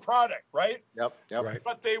buy more product, right? Yep. Right.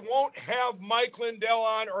 But they won't have Mike Lindell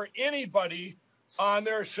on or anybody on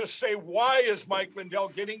there to say, why is Mike Lindell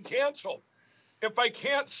getting canceled? If I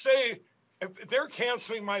can't say, if they're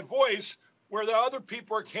canceling my voice where the other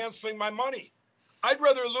people are canceling my money, I'd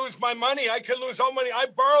rather lose my money. I can lose all money. I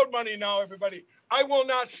borrowed money now, everybody. I will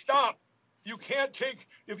not stop. You can't take,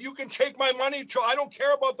 if you can take my money I don't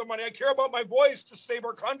care about the money. I care about my voice to save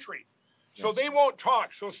our country. So yes. They won't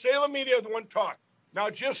talk. So Salem Media won't talk. Now,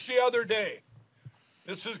 just the other day,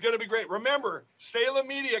 this is going to be great. Remember, Salem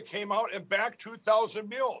Media came out and backed 2,000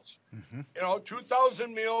 meals. Mm-hmm.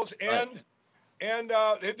 2,000 meals, and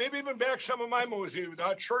they've even backed some of my movies.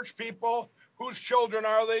 Church People, Whose Children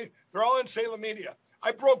Are They? They're all in Salem Media.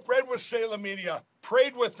 I broke bread with Salem Media,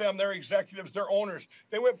 prayed with them, their executives, their owners.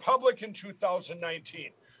 They went public in 2019.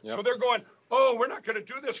 Yep. So they're going, oh, we're not going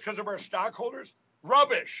to do this because of our stockholders?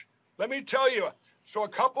 Rubbish. Let me tell you. So a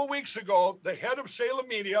couple weeks ago, the head of Salem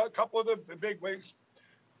Media, a couple of the bigwigs,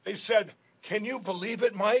 they said, can you believe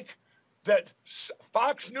it, Mike, that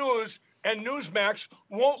Fox News and Newsmax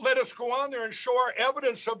won't let us go on there and show our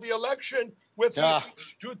evidence of the election with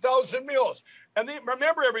 2,000 meals. And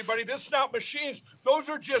remember, everybody, this is not machines. Those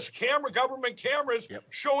are just government cameras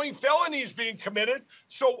showing felonies being committed.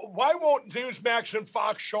 So why won't Newsmax and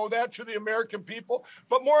Fox show that to the American people?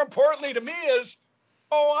 But more importantly to me is,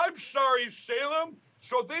 oh, I'm sorry, Salem.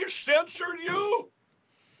 So they censored you?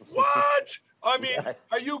 What? I mean,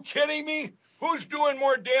 are you kidding me? Who's doing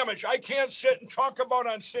more damage? I can't sit and talk about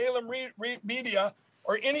on Salem Media,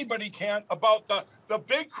 or anybody can, about the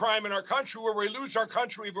big crime in our country where we lose our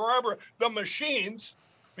country forever, the machines,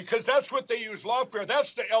 because that's what they use lawfare.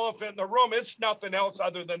 That's the elephant in the room. It's nothing else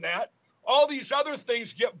other than that. All these other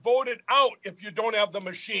things get voted out if you don't have the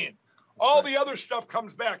machine. All the other stuff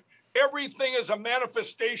comes back. Everything is a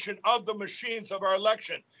manifestation of the machines of our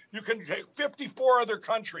election. You can take 54 other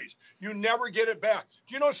countries. You never get it back.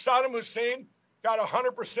 Do you know Saddam Hussein got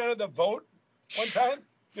 100% of the vote one time?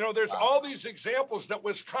 You know, there's all these examples that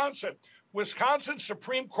Wisconsin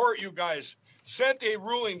Supreme Court, you guys, sent a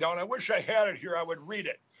ruling down. I wish I had it here. I would read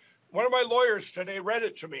it. One of my lawyers today read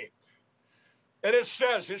it to me. And it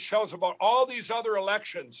shows about all these other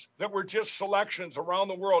elections that were just selections around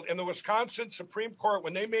the world. And the Wisconsin Supreme Court,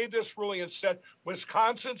 when they made this ruling, it said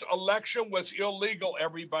Wisconsin's election was illegal,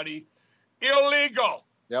 everybody. Illegal.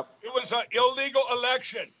 Yep. It was an illegal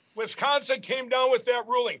election. Wisconsin came down with that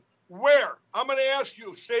ruling. Where? I'm going to ask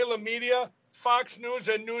you, Salem Media, Fox News,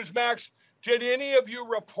 and Newsmax, did any of you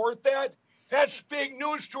report that? That's big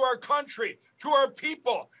news to our country, to our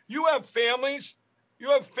people. You have families. You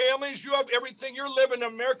have everything. You're living in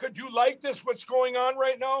America. Do you like this, what's going on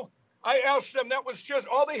right now? I asked them, that was just,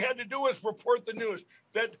 all they had to do was report the news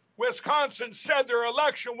that Wisconsin said their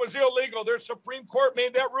election was illegal. Their Supreme Court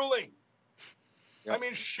made that ruling. Yep. I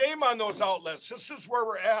mean, shame on those outlets. This is where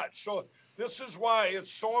we're at. So this is why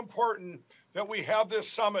it's so important that we have this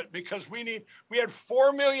summit, because we had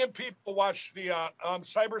 4 million people watch the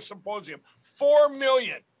Cyber Symposium. 4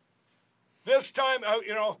 million. This time,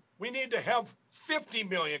 we need to have 50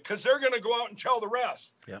 million, because they're going to go out and tell the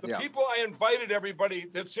rest. Yep. The people I invited, everybody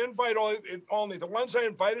that's invite only, the ones I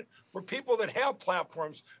invited were people that have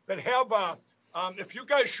platforms, that have, if you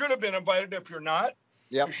guys should have been invited, if you're not,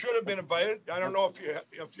 you should have been invited. I don't know if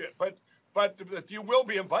you but you will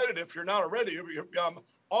be invited if you're not already.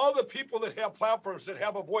 All the people that have platforms, that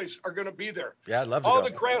have a voice, are going to be there. Yeah, I'd love to. All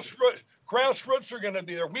the grassroots are going to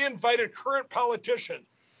be there. We invited current politicians.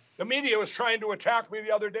 The media was trying to attack me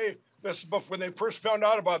the other day. This is before, when they first found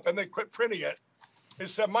out about it, then they quit printing it. They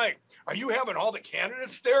said, Mike, are you having all the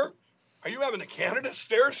candidates there? Are you having the candidates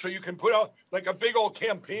there so you can put out like a big old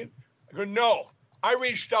campaign? I go, no. I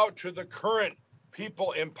reached out to the current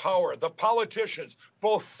people in power, the politicians,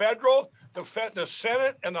 both federal, the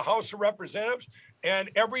Senate and the House of Representatives, and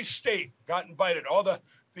every state got invited. All the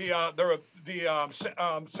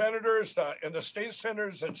senators and the state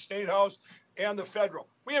senators and state house and the federal.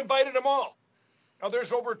 We invited them all. Now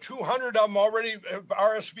there's over 200 of them already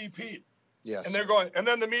RSVP'd. Yes. And they're going, and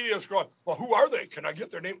then the media is going, well, who are they? Can I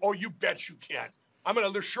get their name? Oh, you bet you can. I'm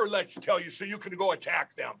going to sure let you tell you so you can go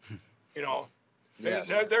attack them. You know,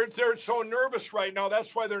 yes. They're so nervous right now.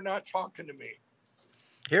 That's why they're not talking to me.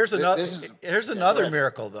 Here's another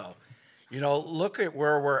miracle, though. You know, look at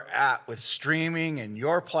where we're at with streaming and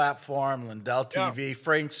your platform, Lindell TV,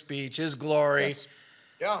 Frank's speech, his glory. Yes.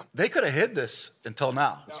 Yeah. They could have hid this until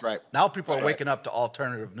now. That's right. Now people are waking up to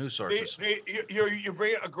alternative news sources. You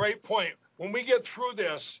bring a great point. When we get through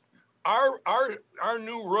this, our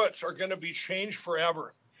new roots are going to be changed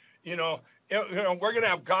forever. You know, we're going to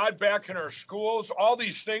have God back in our schools, all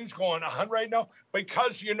these things going on right now,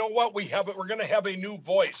 because you know what? We're going to have a new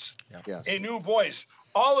voice, a new voice.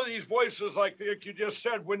 All of these voices, like you just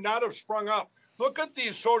said, would not have sprung up. Look at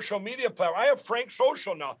these social media platforms. I have Frank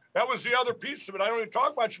Social now. That was the other piece of it. I don't even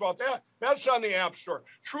talk much about that. That's on the App Store.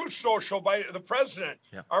 Truth Social by the president,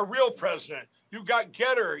 our real president. You've got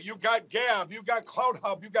Getter, you've got Gab, you've got Cloud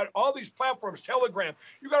Hub, you've got all these platforms, Telegram.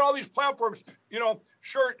 You've got all these platforms. You know,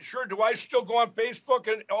 sure. Do I still go on Facebook,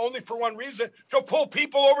 and only for one reason, to pull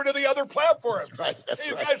people over to the other platforms? That's right. That's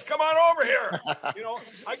hey, you right. guys, come on over here. You know,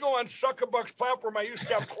 I go on Suckerbuck's platform. I used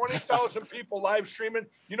to have 20,000 people live streaming.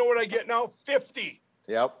 You know what I get now? 50.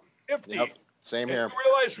 Yep. 50. Yep. Same here.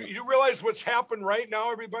 You realize what's happened right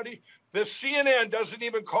now, everybody? The CNN doesn't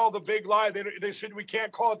even call the big lie. They said we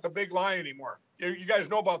can't call it the big lie anymore. You guys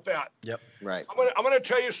know about that. Yep. Right. I'm gonna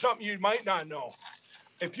tell you something you might not know.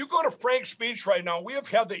 If you go to Frank's speech right now, we have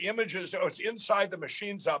had the images that was inside the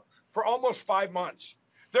machines up for almost 5 months.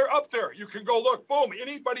 They're up there. You can go look. Boom.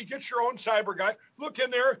 Anybody get your own cyber guy. Look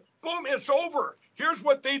in there. Boom. It's over. Here's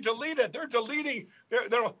what they deleted. They're deleting.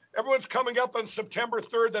 Everyone's coming up on September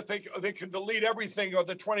 3rd that they can delete everything of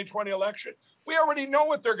the 2020 election. We already know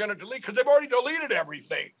what they're going to delete because they've already deleted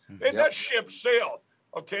everything. That ship sailed.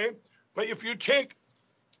 Okay. But if you take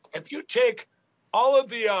all of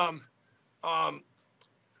the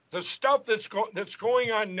stuff that's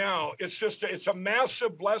going on now, it's a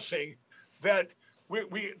massive blessing that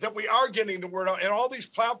we are getting the word out, and all these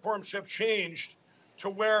platforms have changed to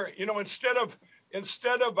where, you know, instead of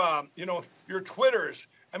you know, your Twitters.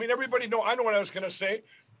 I mean, everybody I know what I was going to say.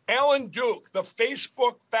 Alan Duke, the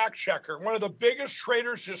Facebook fact checker, one of the biggest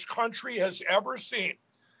traitors this country has ever seen,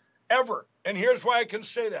 ever. And here's why I can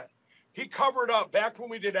say that. He covered up, back when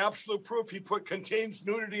we did Absolute Proof, he put contains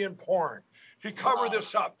nudity and porn. He covered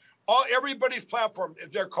this up. Everybody's platform,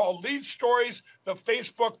 they're called Lead Stories, the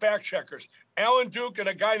Facebook fact checkers. Alan Duke and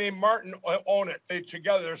a guy named Martin own it.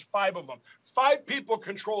 Together, there's 5 of them. 5 people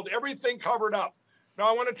controlled everything covered up. Now,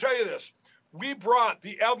 I want to tell you this. we brought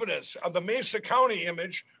the evidence of the Mesa County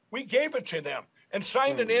image. We gave it to them and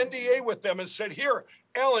signed an NDA with them and said, here,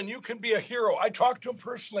 Alan, you can be a hero. I talked to him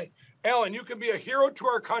personally. Alan, you can be a hero to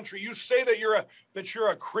our country. You say that you're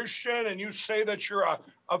a Christian, and you say that you're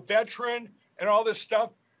a veteran and all this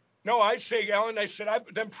stuff. No, I say, Alan, I said,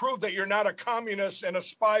 then prove that you're not a communist and a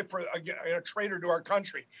spy for a traitor to our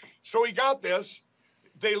country. So he got this.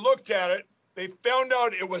 They looked at it. They found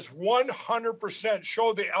out it was 100%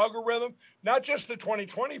 showed the algorithm, not just the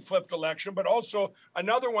 2020 flipped election, but also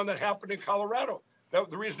another one that happened in Colorado.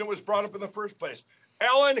 That the reason it was brought up in the first place.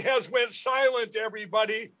 Alan has went silent,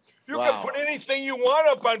 everybody. You can put anything you want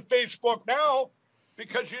up on Facebook now,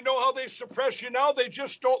 because you know how they suppress you now. They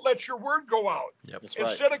just don't let your word go out. Yep.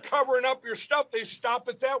 Instead of covering up your stuff, they stop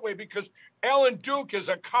it that way, because Alan Duke is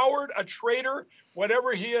a coward, a traitor,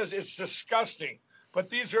 whatever he is. It's disgusting. But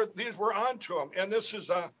these we're on to them. And this is,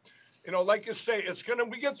 like you say,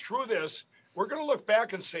 we get through this. We're going to look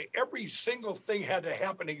back and say every single thing had to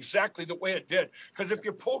happen exactly the way it did. Because if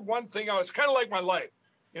you pulled one thing out, it's kind of like my life.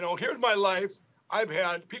 Here's my life.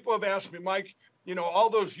 People have asked me, Mike, all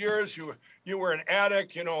those years you were an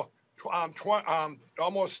addict,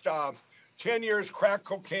 almost 10 years crack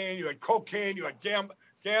cocaine, you had cocaine, you had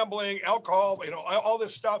gambling, alcohol, all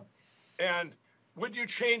this stuff. And would you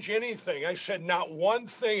change anything? I said, not one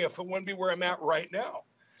thing if it wouldn't be where I'm at right now.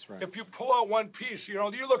 That's right. If you pull out one piece, you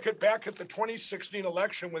look back at the 2016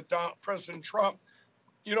 election with President Trump,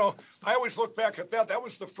 I always look back at that. That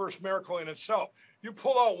was the first miracle in itself. You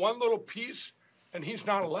pull out one little piece and he's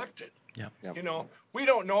not elected. Yeah. We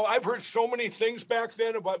don't know. I've heard so many things back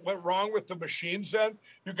then about what went wrong with the machines then.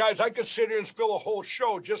 You guys, I could sit here and spill a whole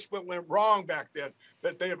show just what went wrong back then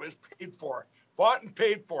that they was paid for, bought and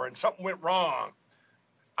paid for, and something went wrong.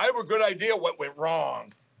 I have a good idea what went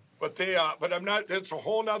wrong, but I'm not, it's a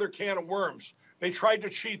whole nother can of worms. They tried to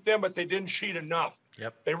cheat them, but they didn't cheat enough.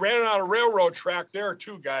 Yep. They ran out of railroad track there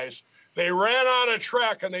too, guys. They ran out of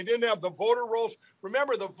track and they didn't have the voter rolls.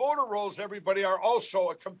 Remember, the voter rolls, everybody, are also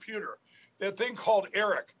a computer. That thing called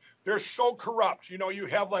ERIC. They're so corrupt. You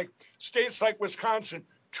have like states like Wisconsin,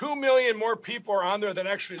 2 million more people are on there than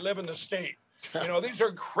actually live in the state. These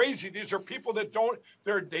are crazy. These are people that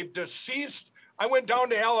they've deceased. I went down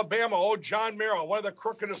to Alabama. John Merrill, one of the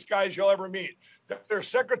crookedest guys you'll ever meet. They're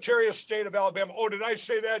Secretary of State of Alabama. Did I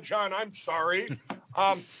say that, John? I'm sorry.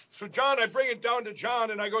 So John, I bring it down to John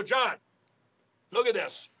and I go, John, look at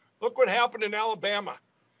this. Look what happened in Alabama.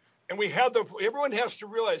 And everyone has to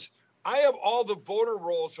realize, I have all the voter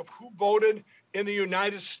rolls of who voted in the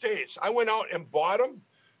United States. I went out and bought them.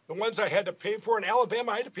 The ones I had to pay for in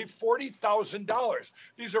Alabama, I had to pay $40,000.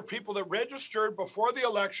 These are people that registered before the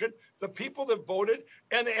election, the people that voted,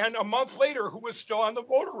 and a month later who was still on the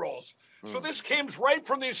voter rolls. So this came right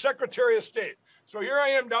from the Secretary of State. So here I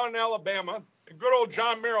am down in Alabama, and good old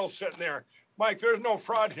John Merrill sitting there. Mike, there's no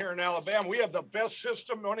fraud here in Alabama. We have the best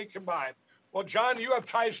system money can buy. Well, John, you have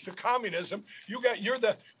ties to communism. You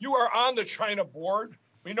are on the China board.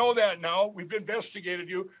 We know that now. We've investigated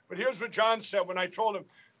you. But here's what John said when I told him,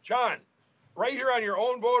 John, right here on your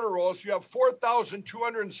own voter rolls, you have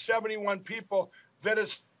 4,271 people that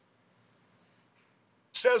it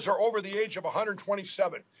says are over the age of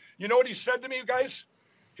 127. You know what he said to me, you guys?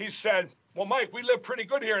 He said, well, Mike, we live pretty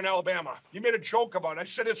good here in Alabama. He made a joke about it. I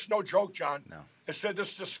said, it's no joke, John. No. I said,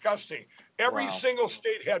 it's disgusting. Every single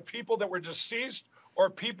state had people that were deceased or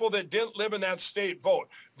people that didn't live in that state vote.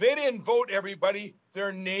 They didn't vote, everybody.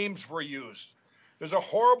 Their names were used. There's a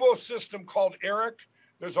horrible system called ERIC.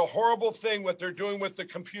 There's a horrible thing what they're doing with the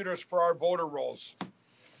computers for our voter rolls.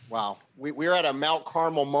 Wow. We're at a Mount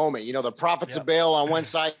Carmel moment. The prophets of Baal on one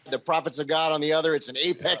side, the prophets of God on the other. It's an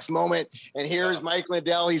apex moment. And here's Mike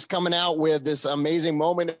Lindell. He's coming out with this amazing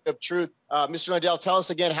moment of truth. Mr. Lindell, tell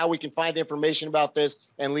us again how we can find the information about this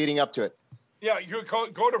and leading up to it. Yeah, you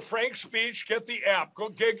go to Frank Speech, get the app. Go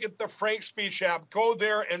get the Frank Speech app. Go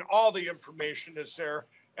there and all the information is there.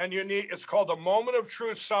 And it's called the Moment of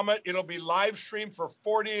Truth Summit. It'll be live streamed for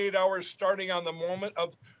 48 hours starting on the moment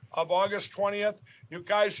of August 20th. You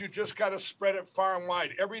guys, you just got to spread it far and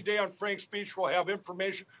wide. Every day on Frank Speech, we'll have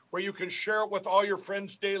information where you can share it with all your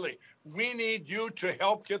friends daily. We need you to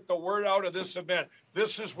help get the word out of this event.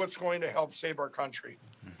 This is what's going to help save our country.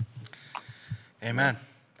 Amen.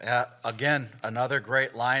 Again, another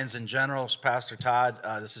great Lions and Generals, Pastor Todd.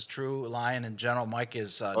 This is true Lion and General. Mike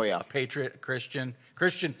is a patriot, Christian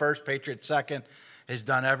first, patriot second. He's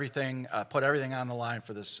done everything, put everything on the line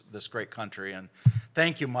for this great country. And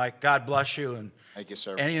thank you, Mike. God bless you. And thank you,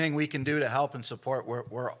 sir. Anything we can do to help and support,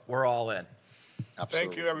 we're all in. Absolutely.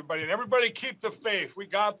 Thank you, everybody. And everybody keep the faith. We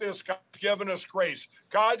got this. God's given us grace.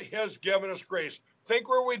 God has given us grace. Think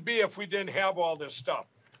where we'd be if we didn't have all this stuff.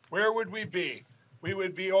 Where would we be? We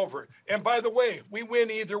would be over. And by the way, we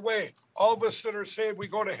win either way. All of us that are saved, we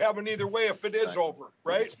go to heaven either way if it is over,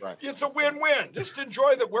 right? Right. It's a win-win. Just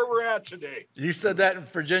enjoy where we're at today. You said that in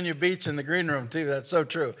Virginia Beach in the green room too. That's so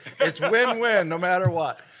true. It's win-win no matter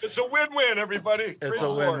what. It's a win-win, everybody. It's Praise a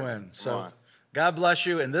the Lord. win-win. So God bless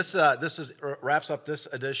you. And this wraps up this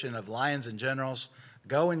edition of Lions and Generals.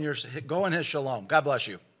 Go in his shalom. God bless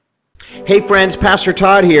you. Hey friends, Pastor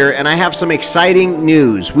Todd here, and I have some exciting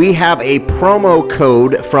news. We have a promo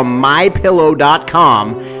code from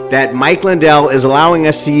MyPillow.com that Mike Lindell is allowing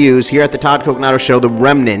us to use here at the Todd Coconato Show, the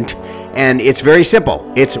Remnant. And it's very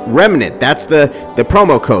simple. It's Remnant. That's the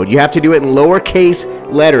promo code. You have to do it in lowercase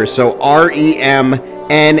letters, so REMNANT,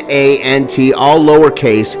 all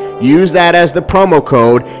lowercase. Use that as the promo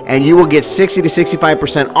code, and you will get 60 to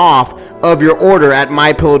 65% off of your order at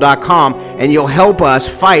MyPillow.com, and you'll help us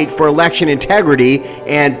fight for election integrity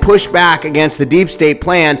and push back against the deep state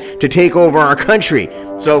plan to take over our country.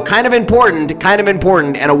 So kind of important,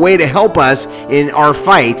 and a way to help us in our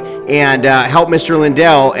fight and help Mr.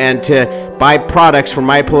 Lindell and to buy products from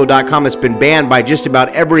MyPillow.com. It's been banned by just about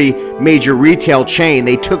every major retail chain.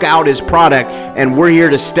 They took out his product, and we're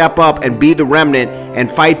here to step up and be the remnant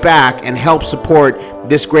and fight back and help support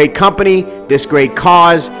this great company, this great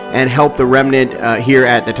cause, and help the remnant here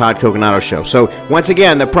at the Todd Coconato Show. So once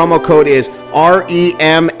again, the promo code is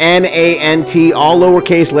REMNANT, all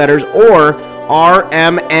lowercase letters, or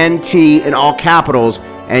RMNT in all capitals,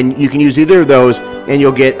 and you can use either of those, and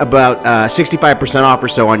you'll get about 65% off or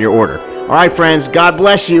so on your order. All right, friends, God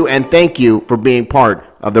bless you, and thank you for being part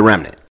of the remnant.